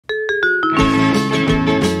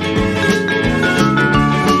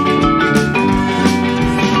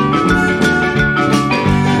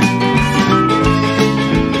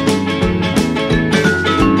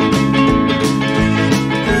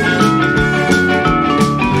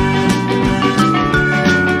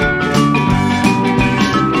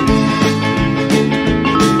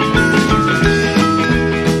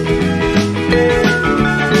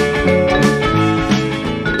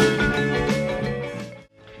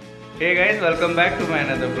Hey guys, welcome back to my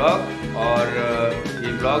another blog. और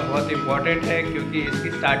ये blog बहुत इंपॉर्टेंट है क्योंकि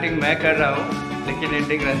इसकी स्टार्टिंग मैं कर रहा हूँ लेकिन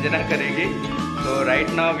एंडिंग रंजना करेगी। तो right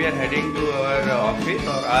now we are heading to our office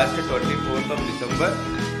और आज है 24 दिसंबर।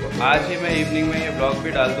 तो आज ही मैं इवनिंग में ये ब्लॉग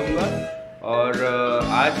भी डाल दूँगा। और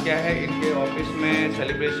आज क्या है, इनके ऑफिस में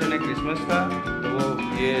सेलिब्रेशन है क्रिसमस का, तो वो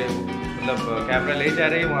ये मतलब कैमरा ले जा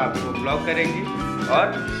रही है, वहाँ पे वो ब्लॉग करेंगी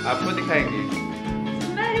और आपको दिखाएंगी।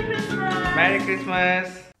 Merry Christmas! Merry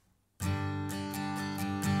Christmas!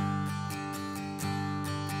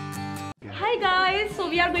 Hi guys, so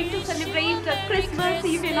we are going to celebrate Christmas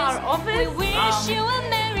Eve in our office. We wish you a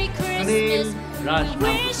Merry Christmas. We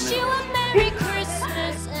wish you a Merry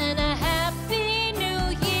Christmas and a Happy New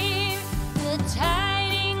Year. The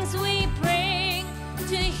tidings we bring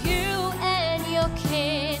to you and your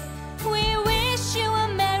kid. We wish you a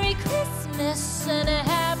Merry Christmas and a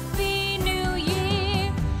Happy New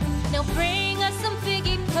Year. Now bring us some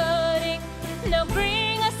figgy pudding. Now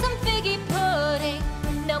bring us some figgy pudding.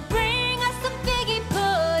 Now bring us some figgy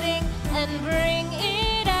pudding and bring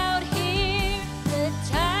it out here. The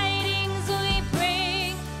tidings we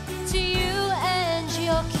bring to you and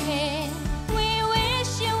your kin. We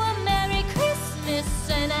wish you a Merry Christmas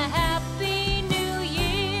and a Happy New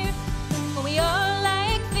Year. For we all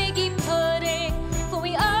like figgy pudding. For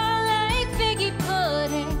we all like figgy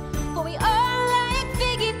pudding. For we all like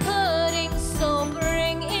figgy pudding. So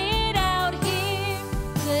bring it out here.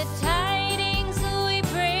 The tidings we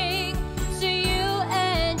bring to you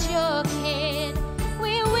and your kid.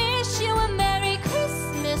 We wish you a Merry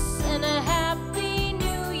Christmas and a Happy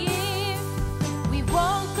New Year. We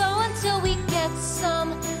won't go until we get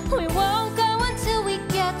some. We won't go until we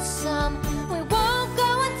get some. We won't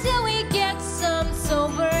go until we get some. So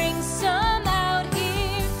bring some out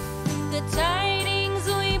here. The tidings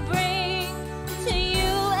we bring to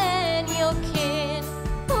you and your kid.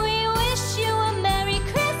 We wish you a Merry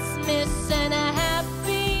Christmas and a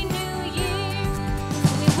Happy New Year.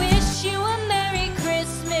 We wish you a Merry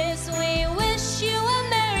Christmas. We wish you a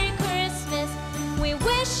Merry Christmas. We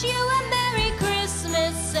wish you a Merry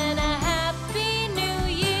Christmas and a Happy New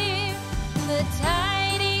Year. The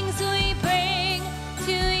tidings we bring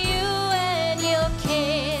to you and your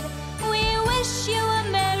kid. We wish you a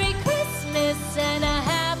Merry Christmas and a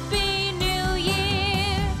Happy New Year.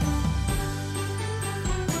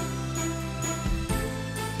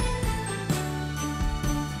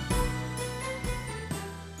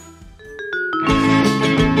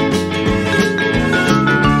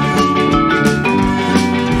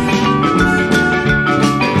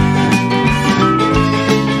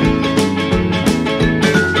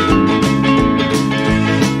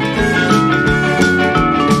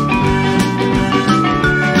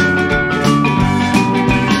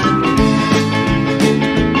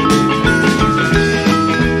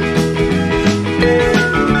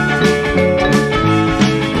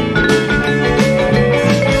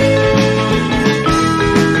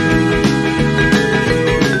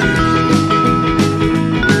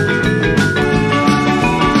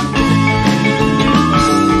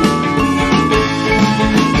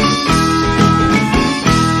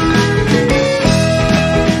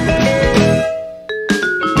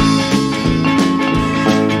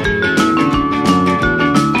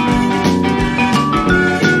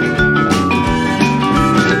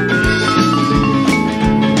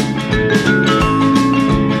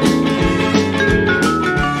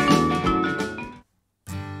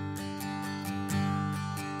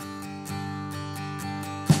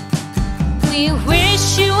 We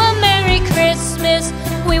wish you a Merry Christmas.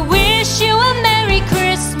 We wish you a Merry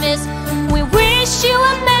Christmas. We wish you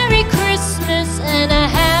a Merry Christmas and a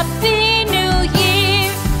Happy New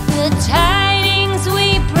Year. The tidings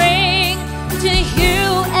we bring to you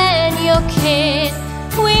and your kid.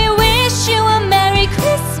 We wish you a Merry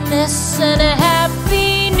Christmas and a